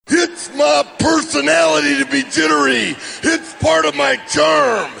my personality to be jittery. It's part of my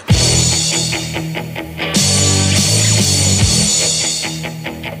charm.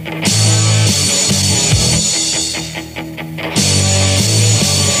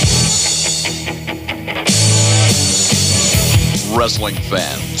 Wrestling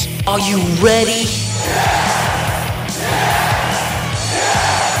fans, are you ready?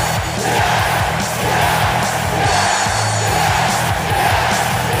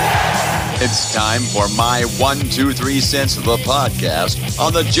 It's time for my 1, 2, 3 cents of the podcast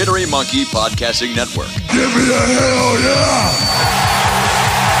on the Jittery Monkey Podcasting Network. Give me a hell yeah!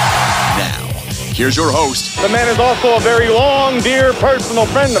 Now, here's your host. The man is also a very long, dear personal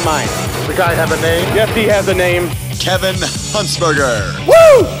friend of mine. Does the guy have a name? Yes, he has a name. Kevin Huntsberger.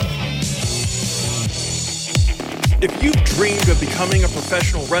 Woo! If you've dreamed of becoming a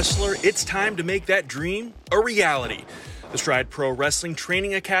professional wrestler, it's time to make that dream a reality. The Stride Pro Wrestling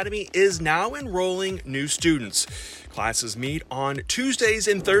Training Academy is now enrolling new students. Classes meet on Tuesdays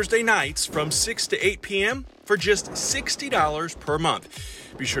and Thursday nights from 6 to 8 p.m. for just $60 per month.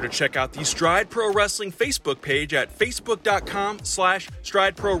 Be sure to check out the Stride Pro Wrestling Facebook page at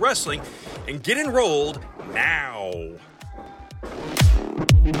facebook.com/Stride Pro Wrestling and get enrolled now.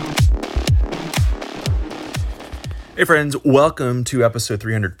 Hey friends, welcome to episode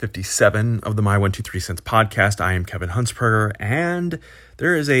 357 of the My 1, 2, 3 Cents podcast. I am Kevin Huntsberger, and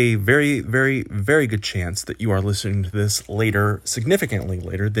there is a very, very, very good chance that you are listening to this later, significantly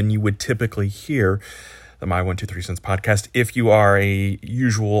later than you would typically hear the My 1, 2, 3 Cents podcast if you are a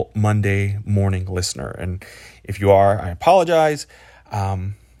usual Monday morning listener. And if you are, I apologize.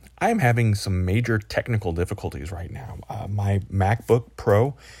 I am having some major technical difficulties right now. My MacBook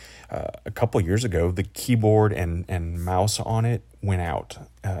Pro, a couple years ago, the keyboard and mouse on it went out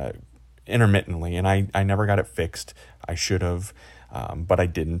intermittently, and I never got it fixed. I should have, but I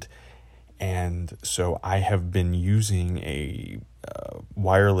didn't. And so I have been using a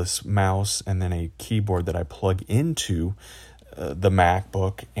wireless mouse and then a keyboard that I plug into the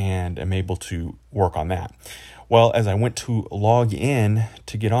MacBook, and am able to work on that. Well, as I went to log in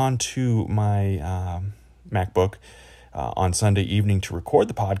to get onto my MacBook on Sunday evening to record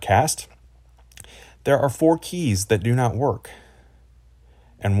the podcast, there are 4 keys that do not work.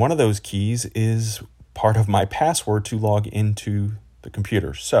 And one of those keys is part of my password to log into the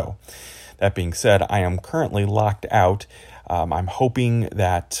computer. So, that being said, I am currently locked out. I'm hoping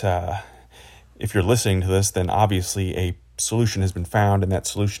that if you're listening to this, then obviously a solution has been found, and that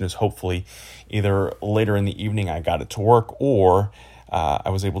solution is hopefully either later in the evening I got it to work, or I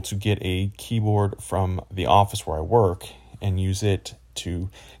was able to get a keyboard from the office where I work and use it to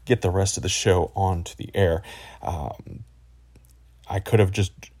get the rest of the show onto the air. I could have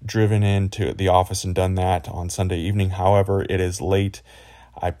just driven into the office and done that on Sunday evening. However, it is late.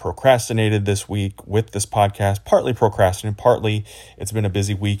 I procrastinated this week with this podcast, partly procrastinated, partly it's been a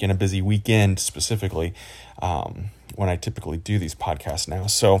busy week and a busy weekend specifically when I typically do these podcasts now.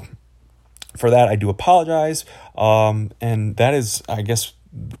 So for that, I do apologize, and that is, I guess,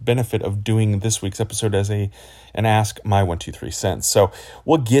 the benefit of doing this week's episode as an Ask My 1, 2, 3 Cents. So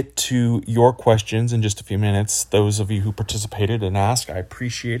we'll get to your questions in just a few minutes. Those of you who participated and asked, I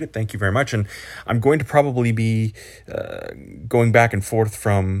appreciate it. Thank you very much. And I'm going to probably be going back and forth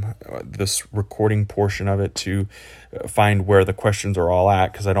from this recording portion of it to find where the questions are all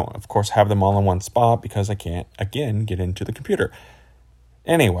at, because I don't, of course, have them all in one spot because I can't, again, get into the computer.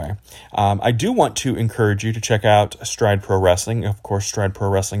 Anyway, I do want to encourage you to check out Stride Pro Wrestling, of course,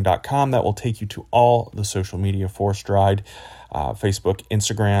 strideprowrestling.com. That will take you to all the social media for Stride, Facebook,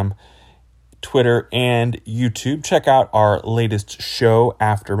 Instagram, Twitter, and YouTube. Check out our latest show,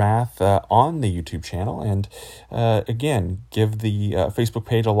 Aftermath, on the YouTube channel. And again, give the Facebook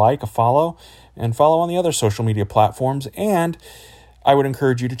page a like, a follow, and follow on the other social media platforms. And I would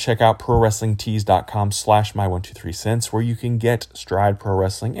encourage you to check out ProWrestlingTees.com/my 1, 2, 3 cents, where you can get Stride Pro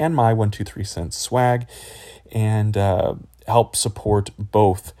Wrestling and my 1, 2, 3 cents swag, and help support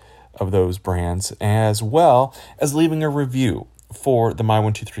both of those brands, as well as leaving a review for the My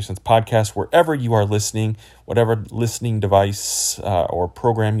 1, 2, 3 Cents podcast, wherever you are listening, whatever listening device or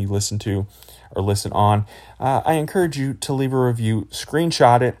program you listen to or listen on. I encourage you to leave a review,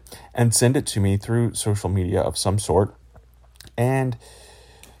 screenshot it, and send it to me through social media of some sort. And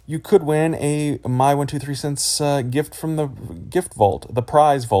you could win a My 1, 2, 3 Cents gift from the gift vault, the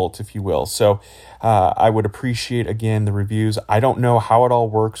prize vault, if you will. So I would appreciate, again, the reviews. I don't know how it all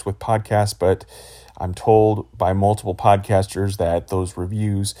works with podcasts, but I'm told by multiple podcasters that those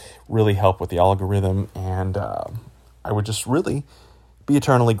reviews really help with the algorithm, and I would just really be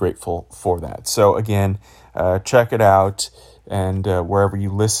eternally grateful for that. So again, check it out. And wherever you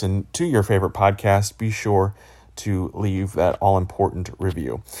listen to your favorite podcast, be sure to leave that all-important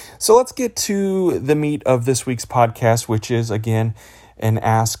review. So let's get to the meat of this week's podcast, which is, again, an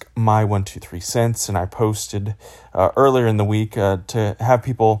Ask My 123 Cents. And I posted earlier in the week to have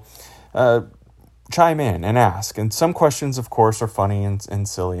people chime in and ask. And some questions, of course, are funny and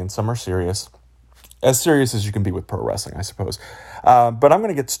silly, and some are serious. As serious as you can be with pro wrestling, I suppose. But I'm going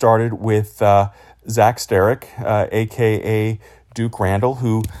to get started with Zach Starrick, a.k.a. Duke Randall,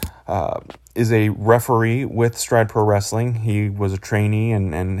 who is a referee with Stride Pro Wrestling. He was a trainee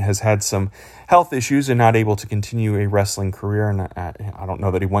and has had some health issues and not able to continue a wrestling career. And I don't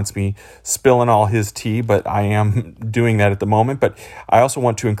know that he wants me spilling all his tea, but I am doing that at the moment. But I also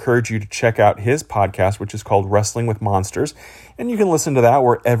want to encourage you to check out his podcast, which is called Wrestling with Monsters. And you can listen to that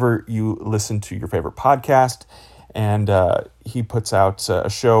wherever you listen to your favorite podcast. And he puts out a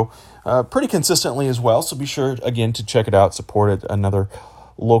show pretty consistently as well. So be sure, again, to check it out, support it. Another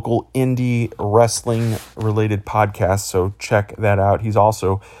local indie wrestling related podcast. So check that out. He's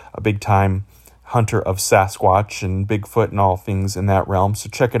also a big time hunter of Sasquatch and Bigfoot and all things in that realm. So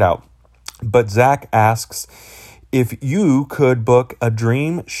check it out. But Zach asks, if you could book a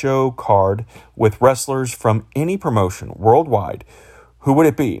dream show card with wrestlers from any promotion worldwide, who would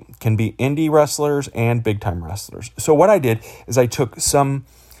it be? Can be indie wrestlers and big time wrestlers. So what I did is I took some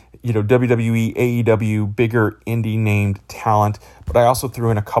WWE, AEW, bigger indie named talent, but I also threw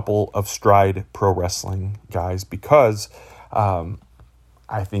in a couple of Stride Pro Wrestling guys because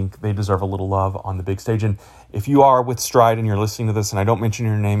I think they deserve a little love on the big stage. And if you are with Stride and you're listening to this and I don't mention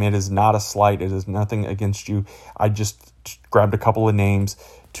your name, it is not a slight. It is nothing against you. I just grabbed a couple of names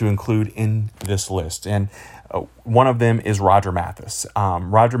to include in this list. And one of them is Roger Mathis.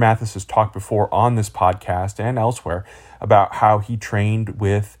 Roger Mathis has talked before on this podcast and elsewhere about how he trained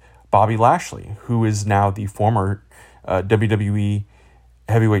with Bobby Lashley, who is now the former WWE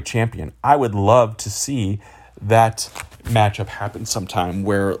heavyweight champion. I would love to see that matchup happen sometime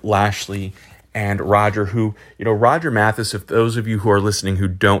where Lashley and Roger, who, Roger Mathis, if those of you who are listening who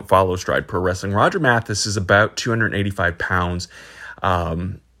don't follow Stride Pro Wrestling, Roger Mathis is about 285 pounds.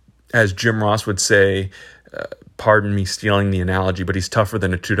 As Jim Ross would say, pardon me stealing the analogy, but he's tougher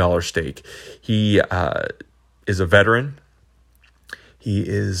than a $2 steak. He is a veteran. He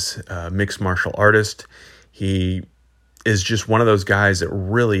is a mixed martial artist. He is just one of those guys that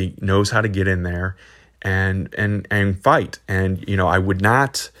really knows how to get in there and fight. And, I would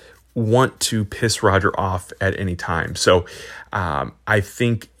not want to piss Roger off at any time. So I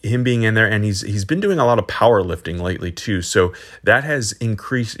think him being in there, and he's been doing a lot of powerlifting lately too. So that has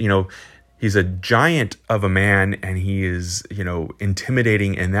increased, he's a giant of a man and he is,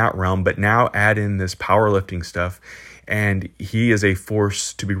 intimidating in that realm, but now add in this powerlifting stuff and he is a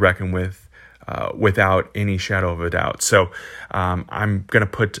force to be reckoned with without any shadow of a doubt. So I'm going to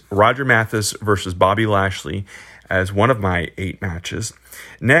put Roger Mathis versus Bobby Lashley as one of my 8 matches.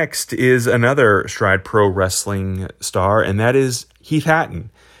 Next is another Stride Pro Wrestling star, and that is Heath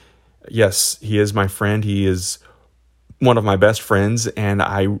Hatton. Yes, he is my friend. He is one of my best friends, and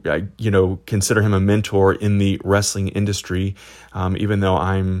I consider him a mentor in the wrestling industry, even though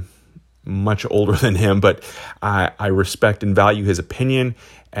I'm much older than him, but I respect and value his opinion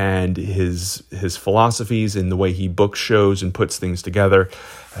and his philosophies and the way he books shows and puts things together,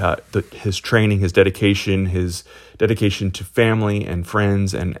 his training, his dedication to family and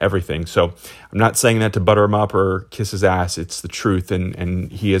friends and everything. So I'm not saying that to butter him up or kiss his ass. It's the truth,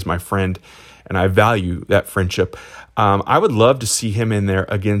 and he is my friend, and I value that friendship. I would love to see him in there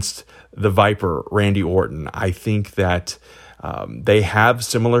against the Viper, Randy Orton. I think that they have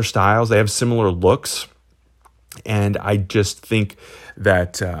similar styles. They have similar looks. And I just think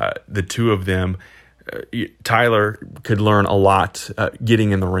that the two of them, Tyler could learn a lot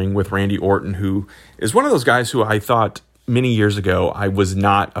getting in the ring with Randy Orton, who is one of those guys who I thought many years ago I was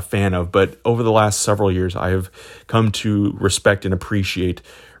not a fan of. But over the last several years, I have come to respect and appreciate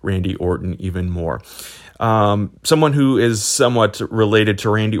Randy Orton even more. Someone who is somewhat related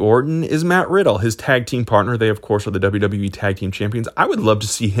to Randy Orton is Matt Riddle, his tag team partner. They, of course, are the WWE Tag Team Champions. I would love to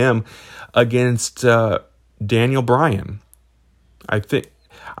see him against Daniel Bryan. I think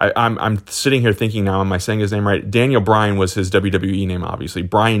I'm sitting here thinking now, am I saying his name right? Daniel Bryan was his WWE name, obviously.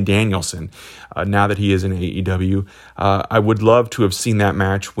 Bryan Danielson, now that he is in AEW. I would love to have seen that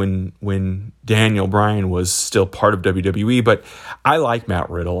match when Daniel Bryan was still part of WWE, but I like Matt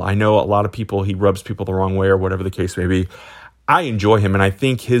Riddle. I know a lot of people, he rubs people the wrong way or whatever the case may be. I enjoy him, and I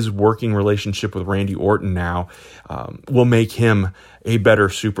think his working relationship with Randy Orton now will make him a better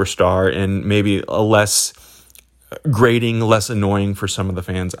superstar and maybe a less grating, less annoying for some of the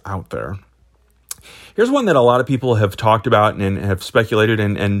fans out there. Here's one that a lot of people have talked about and have speculated,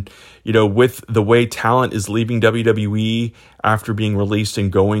 and with the way talent is leaving WWE after being released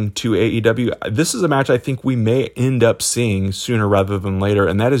and going to AEW, this is a match I think we may end up seeing sooner rather than later,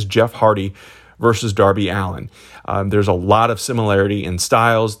 and that is Jeff Hardy versus Darby Allin. There's a lot of similarity in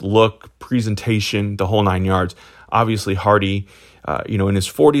styles, look, presentation, the whole 9 yards. Obviously, Hardy, in his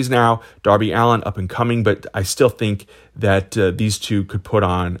 40s now, Darby Allin up and coming, but I still think that these two could put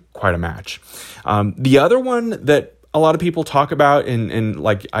on quite a match. The other one that a lot of people talk about, and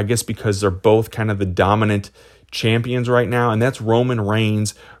I guess because they're both kind of the dominant champions right now, and that's Roman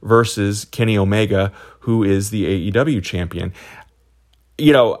Reigns versus Kenny Omega, who is the AEW champion.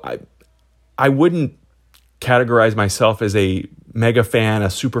 I wouldn't categorize myself as a mega fan, a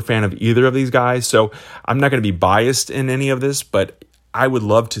super fan of either of these guys, so I'm not going to be biased in any of this, but I would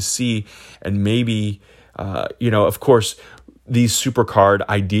love to see, and maybe, of course, these supercard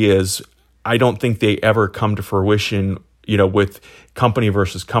ideas, I don't think they ever come to fruition, with company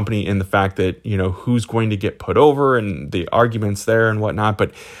versus company, in the fact that, who's going to get put over and the arguments there and whatnot.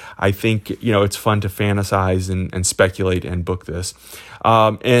 But I think, it's fun to fantasize and speculate and book this.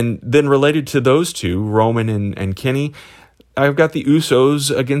 And then related to those two, Roman and Kenny, I've got the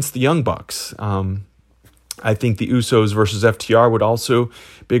Usos against the Young Bucks. I think the Usos versus FTR would also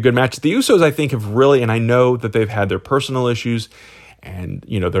be a good match. The Usos, I think, have really, and I know that they've had their personal issues, and,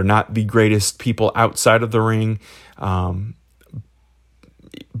 they're not the greatest people outside of the ring. But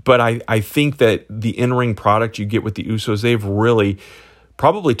I think that the in-ring product you get with the Usos, they've really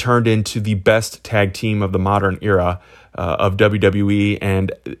probably turned into the best tag team of the modern era of WWE.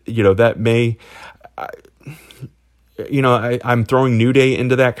 And, that may... I'm throwing New Day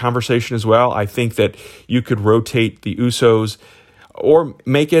into that conversation as well. I think that you could rotate the Usos or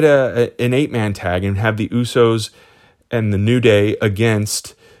make it an 8-man tag and have the Usos and the New Day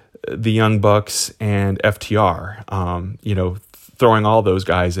against the Young Bucks and FTR, throwing all those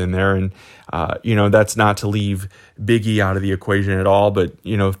guys in there. And, that's not to leave Big E out of the equation at all, but,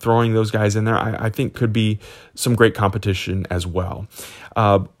 throwing those guys in there, I think could be some great competition as well.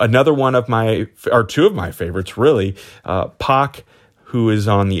 Another one of two of my favorites, really, Pac, who is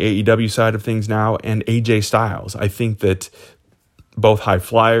on the AEW side of things now, and AJ Styles. I think that both high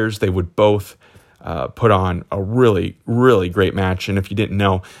flyers, they would both put on a really, really great match. And if you didn't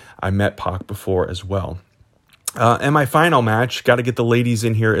know, I met Pac before as well. And my final match, got to get the ladies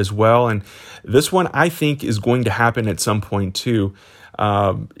in here as well. And this one I think is going to happen at some point too.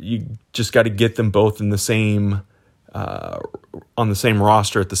 You just got to get them both in the same on the same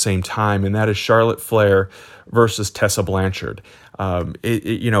roster at the same time, and that is Charlotte Flair versus Tessa Blanchard.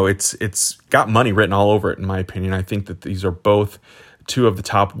 It's got money written all over it, in my opinion. I think that these are both two of the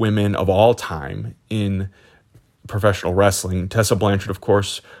top women of all time in professional wrestling. Tessa Blanchard, of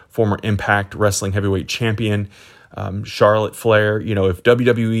course, former Impact Wrestling heavyweight champion. Charlotte Flair, if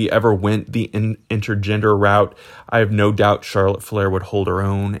WWE ever went the intergender route, I have no doubt Charlotte Flair would hold her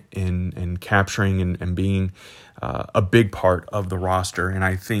own in capturing and being a big part of the roster. And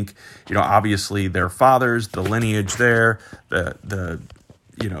I think, obviously their fathers, the lineage there, the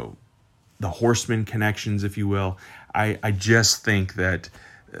Horseman connections, if you will. I just think that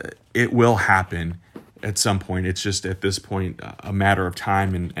it will happen at some point. It's just at this point a matter of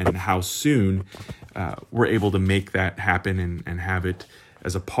time and how soon we're able to make that happen and have it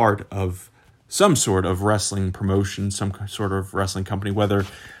as a part of some sort of wrestling promotion, some sort of wrestling company, whether,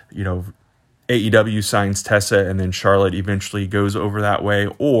 AEW signs Tessa and then Charlotte eventually goes over that way,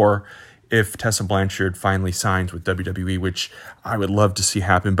 or if Tessa Blanchard finally signs with WWE, which I would love to see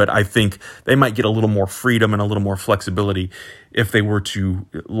happen. But I think they might get a little more freedom and a little more flexibility if they were to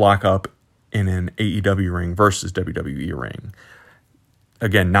lock up in an AEW ring versus WWE ring.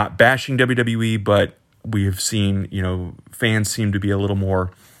 Again, not bashing WWE, but we have seen, fans seem to be a little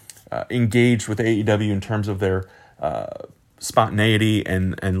more engaged with AEW in terms of their spontaneity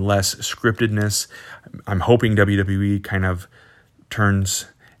and less scriptedness. I'm hoping WWE kind of turns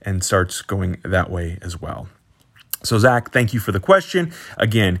and starts going that way as well. So, Zach, thank you for the question.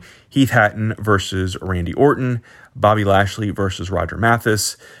 Again, Heath Hatton versus Randy Orton, Bobby Lashley versus Roger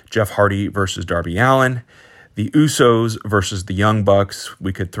Mathis, Jeff Hardy versus Darby Allin, the Usos versus the Young Bucks.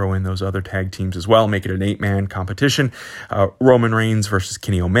 We could throw in those other tag teams as well, make it an 8-man competition. Roman Reigns versus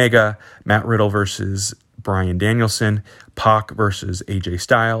Kenny Omega, Matt Riddle versus Bryan Danielson, Pac versus AJ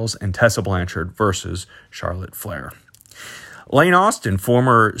Styles, and Tessa Blanchard versus Charlotte Flair. Lane Austin,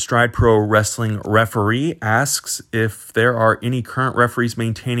 former Stride Pro Wrestling referee, asks if there are any current referees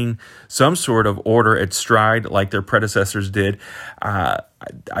maintaining some sort of order at Stride like their predecessors did. I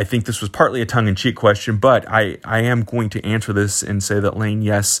think this was partly a tongue-in-cheek question, but I am going to answer this and say that, Lane,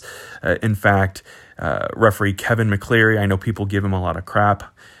 yes, in fact, referee Kevin McCleary. I know people give him a lot of crap,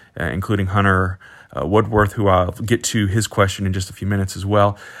 including Hunter Woodworth, who I'll get to his question in just a few minutes as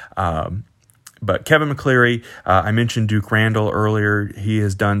well. But Kevin McCleary, I mentioned Duke Randall earlier. He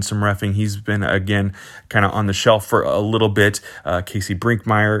has done some reffing. He's been, again, kind of on the shelf for a little bit. Casey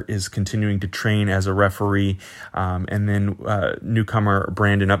Brinkmeyer is continuing to train as a referee. And then newcomer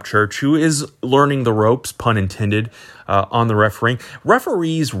Brandon Upchurch, who is learning the ropes, pun intended, on the refereeing.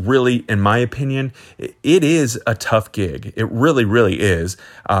 Referees really, in my opinion, it is a tough gig. It really, really is.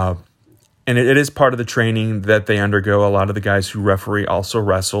 And it is part of the training that they undergo. A lot of the guys who referee also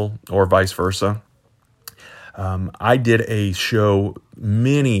wrestle, or vice versa. I did a show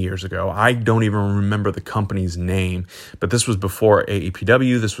many years ago. I don't even remember the company's name, but this was before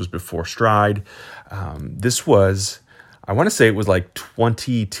AEPW. This was before Stride. This was, I want to say it was like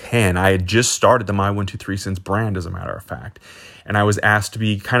 2010. I had just started the My 123 Cents brand, as a matter of fact. And I was asked to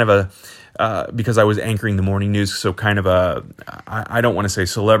be kind of because I was anchoring the morning news, so kind of I don't want to say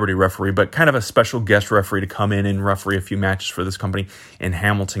celebrity referee, but kind of a special guest referee to come in and referee a few matches for this company in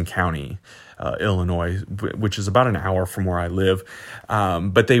Hamilton County, Illinois, which is about an hour from where I live.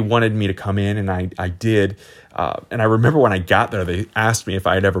 But they wanted me to come in, and I did. And I remember when I got there, they asked me if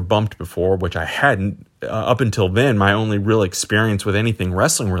I had ever bumped before, which I hadn't. Up until then, my only real experience with anything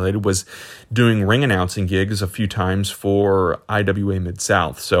wrestling related was doing ring announcing gigs a few times for IWA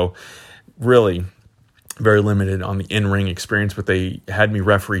Mid-South. So really very limited on the in-ring experience, but they had me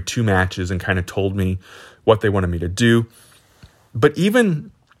referee 2 matches and kind of told me what they wanted me to do. But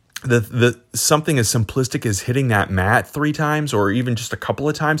even the something as simplistic as hitting that mat 3 times or even just a couple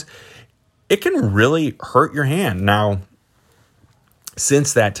of times, it can really hurt your hand. Now,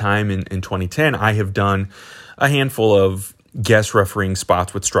 since that time in 2010, I have done a handful of guest refereeing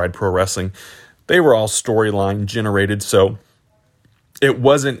spots with Stride Pro Wrestling. They were all storyline generated, so it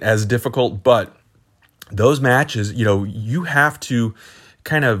wasn't as difficult, but those matches, you have to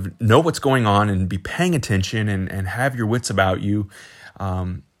kind of know what's going on and be paying attention and have your wits about you.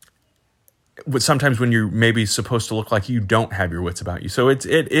 Sometimes when you're maybe supposed to look like you don't have your wits about you. So it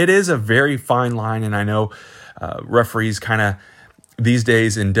is a very fine line, and I know referees kind of these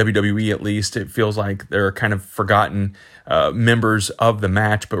days in WWE, at least, it feels like they're kind of forgotten members of the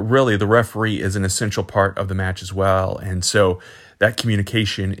match, but really the referee is an essential part of the match as well. And so that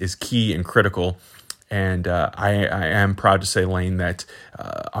communication is key and critical. And I am proud to say, Lane, that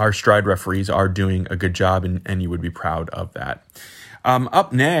our Stride referees are doing a good job, and you would be proud of that.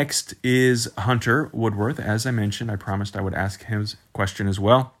 Up next is Hunter Woodworth. As I mentioned, I promised I would ask his question as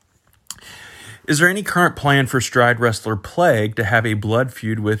well. Is there any current plan for Stride wrestler Plague to have a blood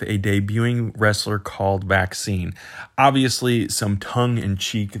feud with a debuting wrestler called Vaccine? Obviously, some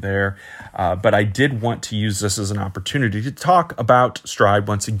tongue-in-cheek there, but I did want to use this as an opportunity to talk about Stride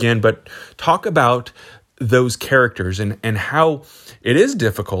once again, but talk about those characters and how it is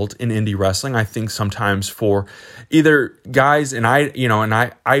difficult in indie wrestling. I think sometimes for either guys, and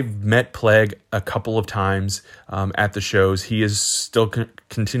I've met Plague a couple of times at the shows. He is still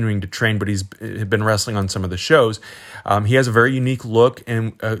continuing to train, but he's been wrestling on some of the shows. He has a very unique look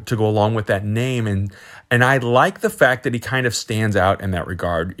and to go along with that name, and I like the fact that he kind of stands out in that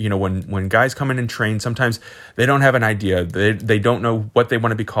regard. When guys come in and train, sometimes they don't have an idea. They don't know what they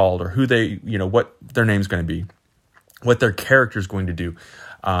want to be called or who what their name's going to be, what their character is going to do.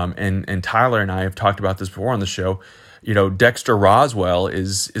 And Tyler and I have talked about this before on the show. Dexter Roswell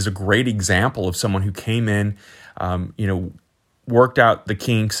is a great example of someone who came in, worked out the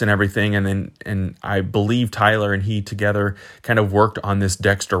kinks and everything, and I believe Tyler and he together kind of worked on this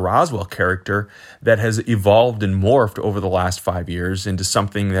Dexter Roswell character that has evolved and morphed over the last 5 years into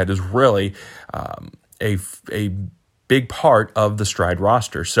something that is really a big part of the Stride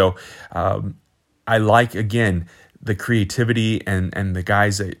roster. So I like, again, the creativity and the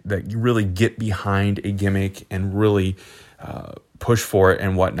guys that really get behind a gimmick and really push for it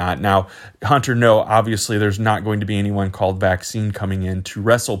and whatnot. Now, Hunter, no, obviously there's not going to be anyone called Vaccine coming in to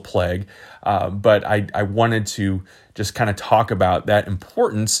wrestle Plague, but I wanted to just kind of talk about that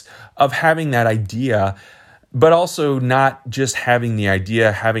importance of having that idea, but also not just having the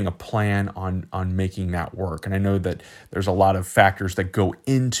idea, having a plan on making that work. And I know that there's a lot of factors that go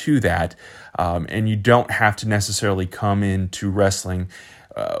into that, and you don't have to necessarily come into wrestling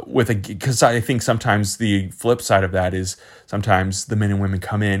because I think sometimes the flip side of that is sometimes the men and women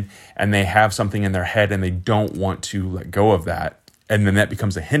come in and they have something in their head and they don't want to let go of that. And then that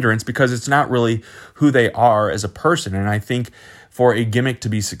becomes a hindrance because it's not really who they are as a person. And I think for a gimmick to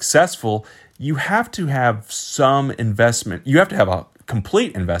be successful, you have to have some investment. You have to have a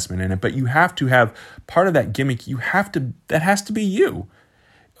complete investment in it, but you have to have part of that gimmick. That has to be you.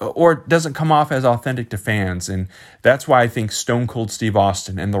 or it doesn't come off as authentic to fans. And that's why I think Stone Cold Steve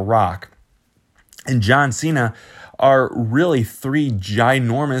Austin and The Rock and John Cena are really three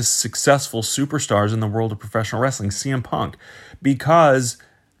ginormous, successful superstars in the world of professional wrestling. CM Punk, because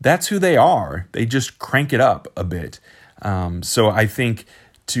that's who they are. They just crank it up a bit. So I think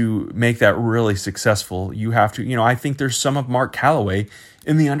to make that really successful, you have to, I think there's some of Mark Calloway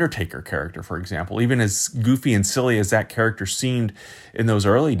in the Undertaker character, for example. Even as goofy and silly as that character seemed in those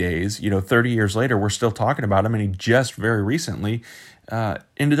early days, 30 years later, we're still talking about him, and he just very recently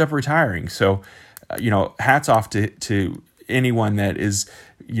ended up retiring. So, hats off to anyone that is,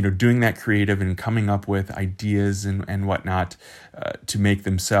 doing that creative and coming up with ideas and whatnot to make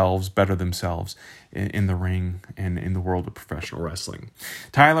themselves better themselves in the ring and in the world of professional wrestling.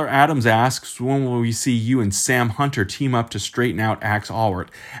 Tyler Adams asks, when will we see you and Sam Hunter team up to straighten out Axe Allward?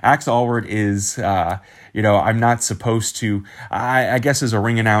 Axe Allward is, I'm not supposed to, I guess as a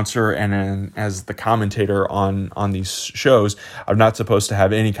ring announcer and as the commentator on these shows, I'm not supposed to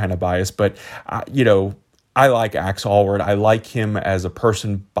have any kind of bias, but, I like Axe Allward. I like him as a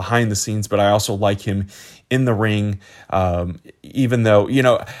person behind the scenes, but I also like him in the ring, even though,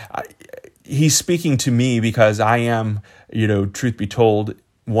 he's speaking to me because I am, truth be told,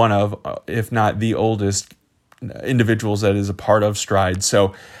 one of, if not the oldest individuals that is a part of Stride.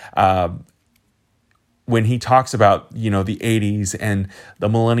 So when he talks about, the 80s and the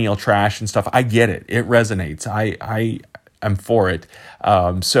millennial trash and stuff, I get it. It resonates. I am for it.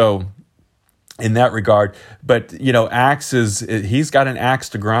 So in that regard, but Axe he's got an axe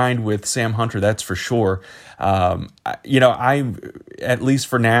to grind with Sam Hunter, that's for sure. I at least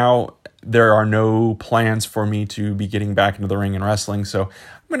for now, there are no plans for me to be getting back into the ring and wrestling, so I'm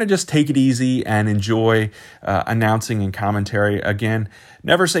going to just take it easy and enjoy announcing and commentary. Again,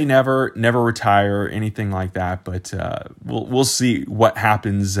 never say never, never retire, anything like that, but we'll see what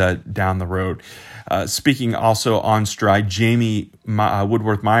happens down the road. Speaking also on Stride, Jamie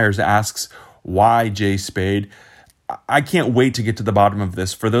Woodworth Myers asks, why Jay Spade? I can't wait to get to the bottom of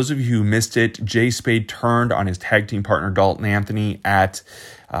this. For those of you who missed it, Jay Spade turned on his tag team partner Dalton Anthony at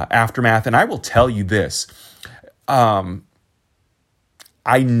Aftermath, and I will tell you this. I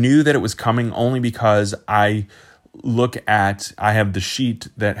knew that it was coming only because I have the sheet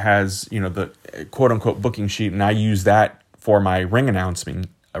that has, the quote unquote booking sheet, and I use that for my ring announcements.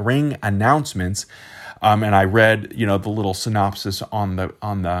 And I read, the little synopsis on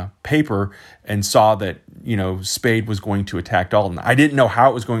the paper and saw that, Spade was going to attack Dalton. I didn't know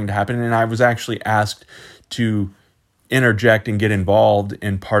how it was going to happen, and I was actually asked to interject and get involved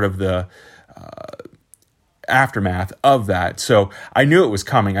in part of the aftermath of that. So I knew it was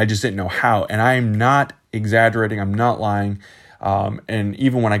coming. I just didn't know how. And I'm not exaggerating. I'm not lying. And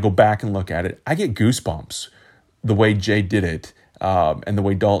even when I go back and look at it, I get goosebumps the way Jay did it. And the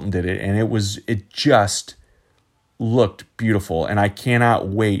way Dalton did it, and it just looked beautiful, and I cannot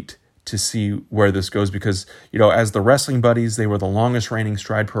wait to see where this goes because, as the Wrestling Buddies, they were the longest reigning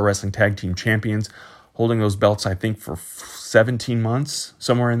Stride Pro Wrestling Tag Team Champions, holding those belts, I think, for 17 months,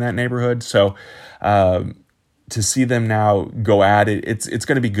 somewhere in that neighborhood. So to see them now go at it, it's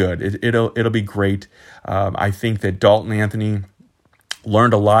going to be good. It'll be great. I think that Dalton Anthony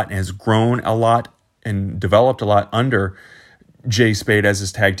learned a lot and has grown a lot and developed a lot under Jay Spade as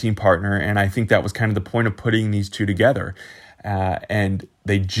his tag team partner, and I think that was kind of the point of putting these two together. And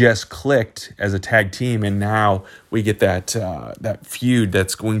they just clicked as a tag team, and now we get that feud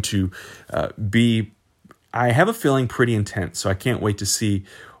that's going to be, I have a feeling, pretty intense. So I can't wait to see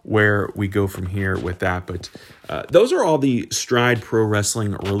where we go from here with that. But those are all the Stride Pro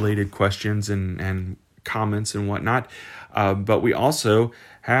Wrestling related questions and comments and whatnot. But we also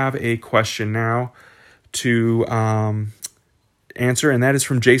have a question now to answer, and that is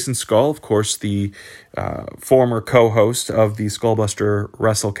from Jason Skull, of course, the former co-host of the Skullbuster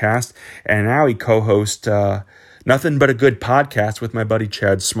WrestleCast, and now he co-hosts Nothing But a Good Podcast with my buddy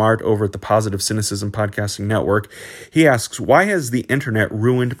Chad Smart over at the Positive Cynicism Podcasting Network. He asks, why has the internet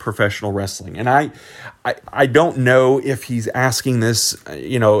ruined professional wrestling? And I don't know if he's asking this,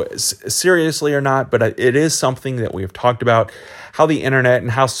 seriously or not, but it is something that we have talked about, how the internet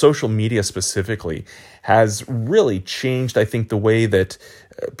and how social media specifically has really changed, I think, the way that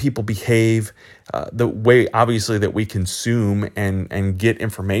people behave, the way, obviously, that we consume and get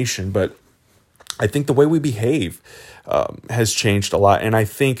information, but I think the way we behave has changed a lot. And I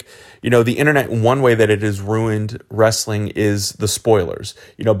think, the internet, one way that it has ruined wrestling is the spoilers.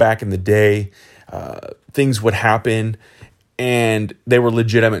 Back in the day, things would happen and they were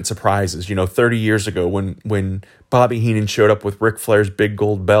legitimate surprises. 30 years ago when Bobby Heenan showed up with Ric Flair's big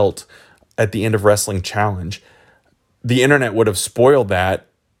gold belt at the end of Wrestling Challenge, the internet would have spoiled that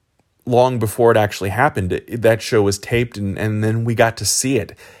long before it actually happened. That show was taped and then we got to see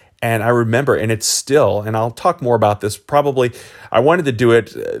it. And I remember, and it's still, and I'll talk more about this probably. I wanted to do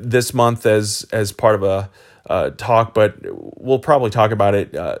it this month as part of a talk, but we'll probably talk about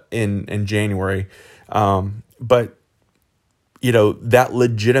it in January. But, that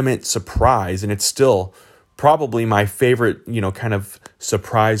legitimate surprise, and it's still probably my favorite, kind of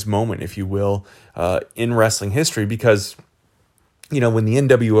surprise moment, if you will, in wrestling history, because, when the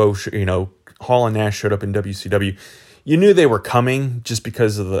NWO, Hall and Nash showed up in WCW, you knew they were coming just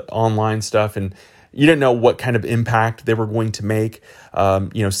because of the online stuff, and you didn't know what kind of impact they were going to make.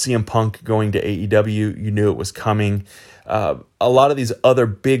 CM Punk going to AEW, you knew it was coming. A lot of these other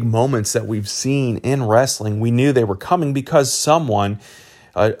big moments that we've seen in wrestling, we knew they were coming because someone,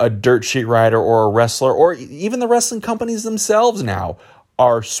 a dirt sheet rider or a wrestler, or even the wrestling companies themselves now,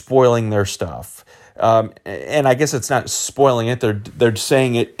 are spoiling their stuff. And I guess it's not spoiling it. They're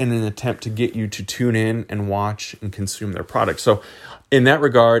saying it in an attempt to get you to tune in and watch and consume their product. So in that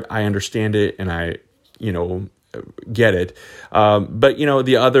regard, I understand it and I, get it. But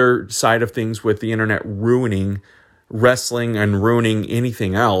the other side of things with the internet ruining wrestling and ruining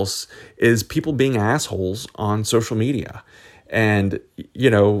anything else is people being assholes on social media. And,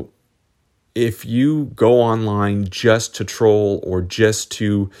 if you go online just to troll or just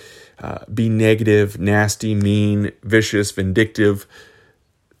to be negative, nasty, mean, vicious, vindictive,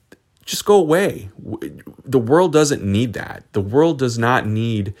 just go away. The world doesn't need that. The world does not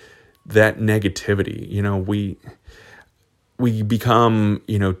need that negativity. We become,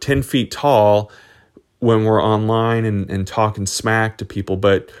 10 feet tall when we're online and talking smack to people,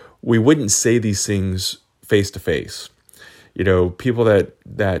 but we wouldn't say these things face to face. People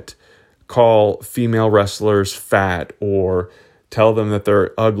that call female wrestlers fat or tell them that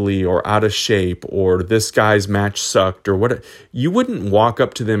they're ugly or out of shape or this guy's match sucked or what, you wouldn't walk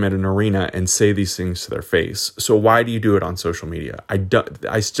up to them at an arena and say these things to their face. So why do you do it on social media?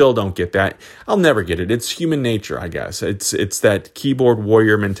 I still don't get that. I'll never get it. It's human nature, I guess. It's that keyboard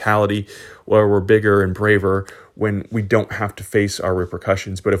warrior mentality where we're bigger and braver when we don't have to face our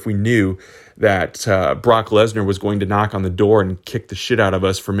repercussions. But if we knew that Brock Lesnar was going to knock on the door and kick the shit out of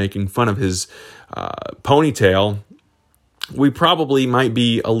us for making fun of his ponytail, we probably might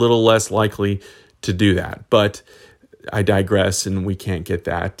be a little less likely to do that. But I digress, and we can't get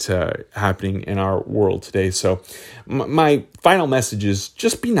that happening in our world today. So my final message is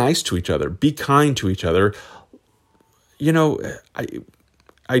just be nice to each other. Be kind to each other.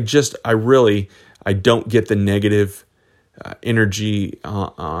 I don't get the negative energy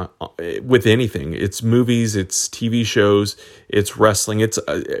with anything. It's movies, it's TV shows, it's wrestling.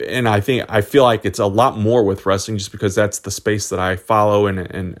 And I feel like it's a lot more with wrestling just because that's the space that I follow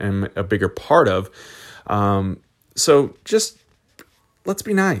and am a bigger part of. So just let's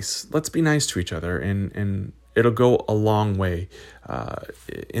be nice. Let's be nice to each other, and it'll go a long way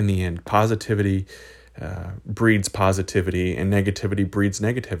in the end. Positivity breeds positivity, and negativity breeds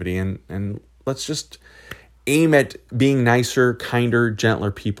negativity, and let's just aim at being nicer, kinder, gentler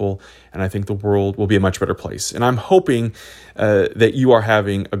people, and I think the world will be a much better place. And I'm hoping that you are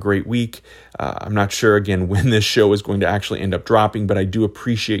having a great week. I'm not sure, again, when this show is going to actually end up dropping, but I do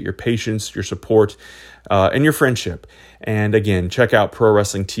appreciate your patience, your support, and your friendship. And again, check out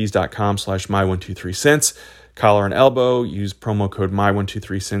prowrestlingtees.com/my123cents. Collar and elbow, use promo code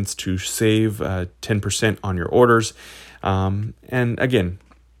my123cents to save 10% on your orders. And again,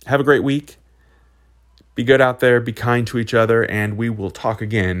 have a great week. Be good out there, be kind to each other, and we will talk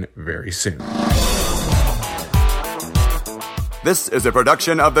again very soon. This is a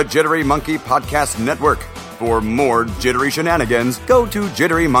production of the Jittery Monkey Podcast Network. For more jittery shenanigans, go to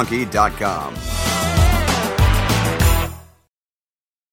jitterymonkey.com.